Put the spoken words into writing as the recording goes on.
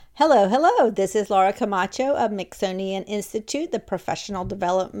Hello, hello. This is Laura Camacho of Mixonian Institute, the professional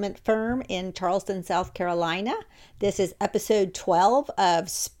development firm in Charleston, South Carolina. This is episode 12 of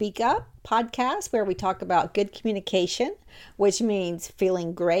Speak Up podcast, where we talk about good communication, which means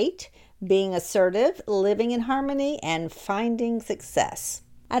feeling great, being assertive, living in harmony, and finding success.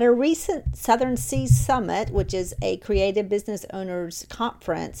 At a recent Southern Seas Summit, which is a creative business owners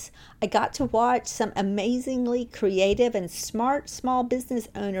conference, I got to watch some amazingly creative and smart small business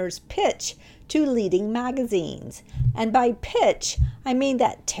owners pitch to leading magazines. And by pitch, I mean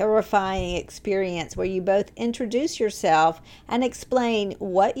that terrifying experience where you both introduce yourself and explain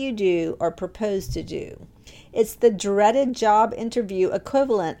what you do or propose to do. It's the dreaded job interview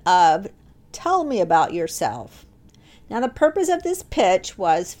equivalent of, "Tell me about yourself." Now, the purpose of this pitch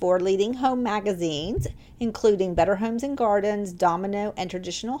was for leading home magazines, including Better Homes and Gardens, Domino, and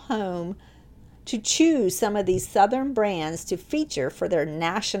Traditional Home, to choose some of these Southern brands to feature for their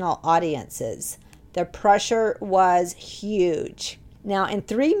national audiences. The pressure was huge. Now, in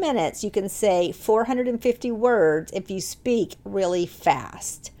 3 minutes, you can say 450 words if you speak really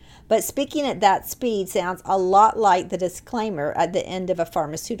fast. But speaking at that speed sounds a lot like the disclaimer at the end of a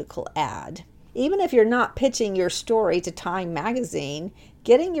pharmaceutical ad. Even if you're not pitching your story to Time magazine,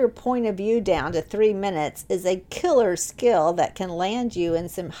 getting your point of view down to 3 minutes is a killer skill that can land you in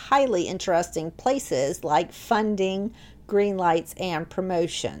some highly interesting places like funding, green lights, and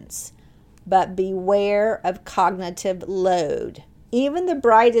promotions. But beware of cognitive load. Even the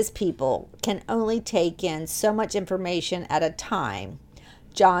brightest people can only take in so much information at a time.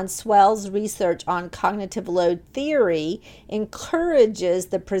 John Swell's research on cognitive load theory encourages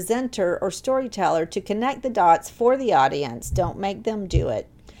the presenter or storyteller to connect the dots for the audience. Don't make them do it.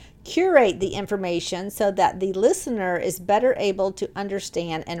 Curate the information so that the listener is better able to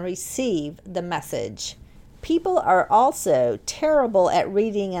understand and receive the message. People are also terrible at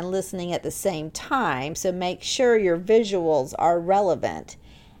reading and listening at the same time, so make sure your visuals are relevant.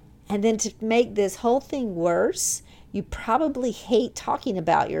 And then to make this whole thing worse, you probably hate talking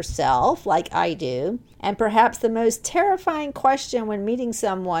about yourself like I do. And perhaps the most terrifying question when meeting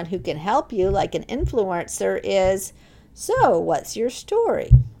someone who can help you, like an influencer, is, "So, what's your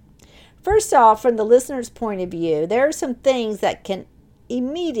story?" First off, from the listener's point of view, there are some things that can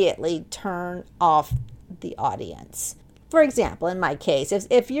immediately turn off the audience. For example, in my case,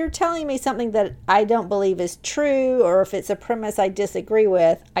 if you're telling me something that I don't believe is true, or if it's a premise I disagree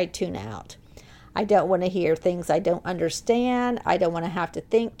with, I tune out. I don't want to hear things I don't understand. I don't want to have to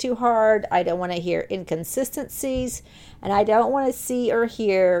think too hard. I don't want to hear inconsistencies. And I don't want to see or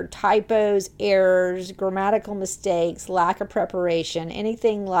hear typos, errors, grammatical mistakes, lack of preparation,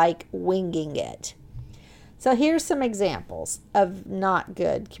 anything like winging it. So here's some examples of not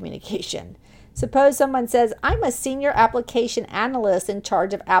good communication. Suppose someone says, "I'm a senior application analyst in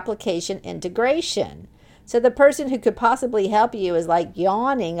charge of application integration." So the person who could possibly help you is like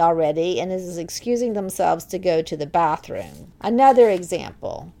yawning already and is excusing themselves to go to the bathroom. Another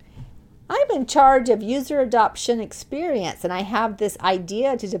example. "I'm in charge of user adoption experience, and I have this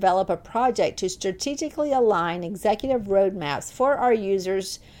idea to develop a project to strategically align executive roadmaps for our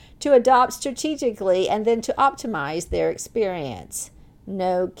users to adopt strategically and then to optimize their experience."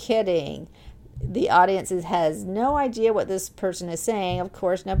 No kidding. The audience has no idea what this person is saying. Of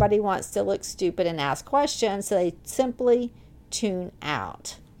course, nobody wants to look stupid and ask questions, so they simply tune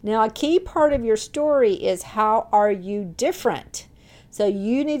out. Now, a key part of your story is, how are you different? So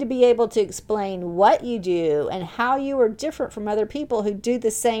you need to be able to explain what you do and how you are different from other people who do the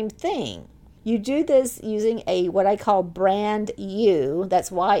same thing. You do this using a what I call brand you,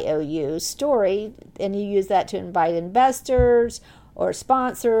 that's YOU, story, and you use that to invite investors or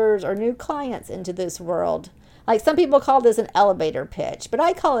sponsors or new clients into this world. Like, some people call this an elevator pitch, but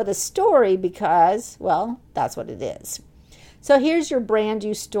I call it a story because, well, that's what it is. So here's your brand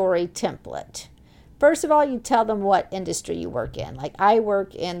you story template. First of all, you tell them what industry you work in. Like, I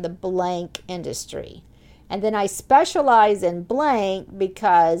work in the blank industry. And then I specialize in blank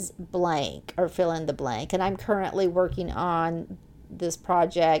because blank, or fill in the blank. And I'm currently working on this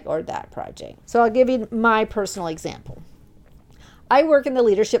project or that project. So I'll give you my personal example. I work in the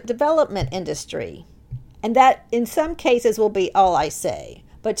leadership development industry, and that in some cases will be all I say.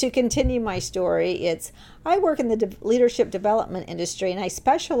 But to continue my story, it's, I work in the leadership development industry, and I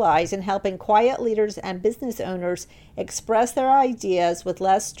specialize in helping quiet leaders and business owners express their ideas with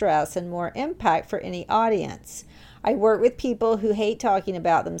less stress and more impact for any audience. I work with people who hate talking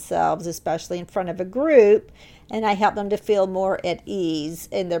about themselves, especially in front of a group, and I help them to feel more at ease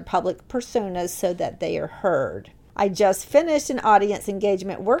in their public personas so that they are heard. I just finished an audience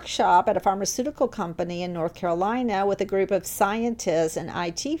engagement workshop at a pharmaceutical company in North Carolina with a group of scientists and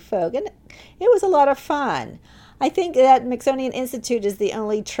IT folk, and it was a lot of fun. I think that Mixonian Institute is the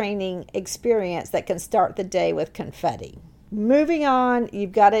only training experience that can start the day with confetti. Moving on,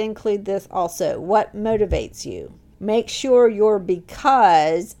 you've got to include this also. What motivates you? Make sure your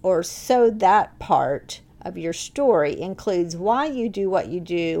because or so that part of your story includes why you do what you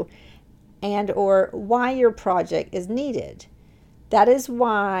do and or why your project is needed. That is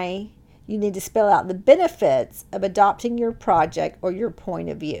why you need to spell out the benefits of adopting your project or your point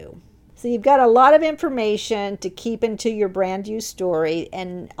of view. So you've got a lot of information to keep into your brand new story,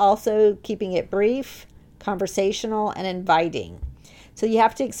 and also keeping it brief, conversational, and inviting. So you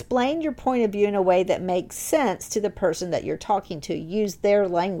have to explain your point of view in a way that makes sense to the person that you're talking to. Use their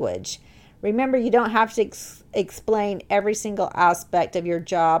language. Remember, you don't have to explain every single aspect of your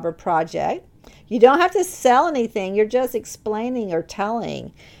job or project. You don't have to sell anything. You're just explaining or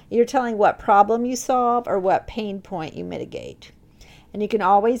telling. You're telling what problem you solve or what pain point you mitigate. And you can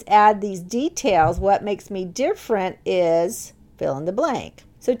always add these details. What makes me different is fill in the blank.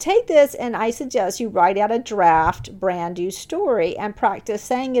 So take this, and I suggest you write out a draft brand new story and practice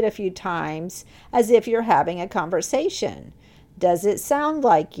saying it a few times as if you're having a conversation. Does it sound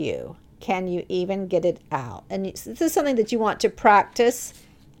like you? Can you even get it out? And this is something that you want to practice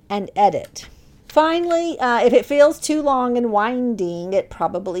and edit. Finally, if it feels too long and winding, it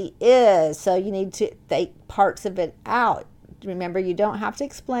probably is. So you need to take parts of it out. Remember, you don't have to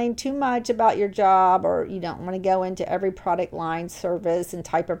explain too much about your job, or you don't want to go into every product line, service, and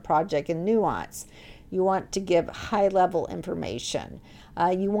type of project and nuance. You want to give high-level information.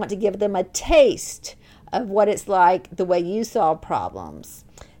 You want to give them a taste of what it's like the way you solve problems.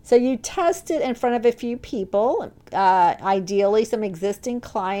 So you test it in front of a few people, ideally some existing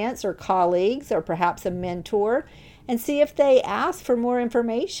clients or colleagues, or perhaps a mentor, and see if they ask for more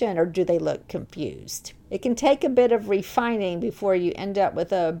information or do they look confused. It can take a bit of refining before you end up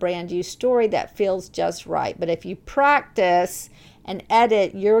with a brand new story that feels just right. But if you practice and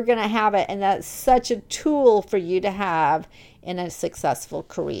edit, you're going to have it, and that's such a tool for you to have in a successful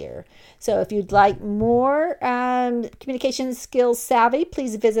career. So if you'd like more communication skills savvy,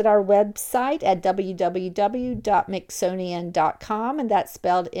 please visit our website at www.mixonian.com, and that's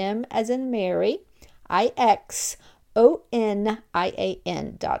spelled M as in Mary, IXONIAN.com.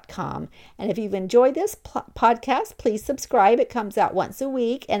 And if you've enjoyed this podcast, please subscribe. It comes out once a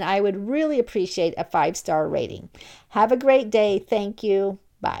week, and I would really appreciate a 5-star rating. Have a great day. Thank you.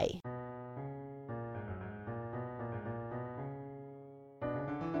 Bye.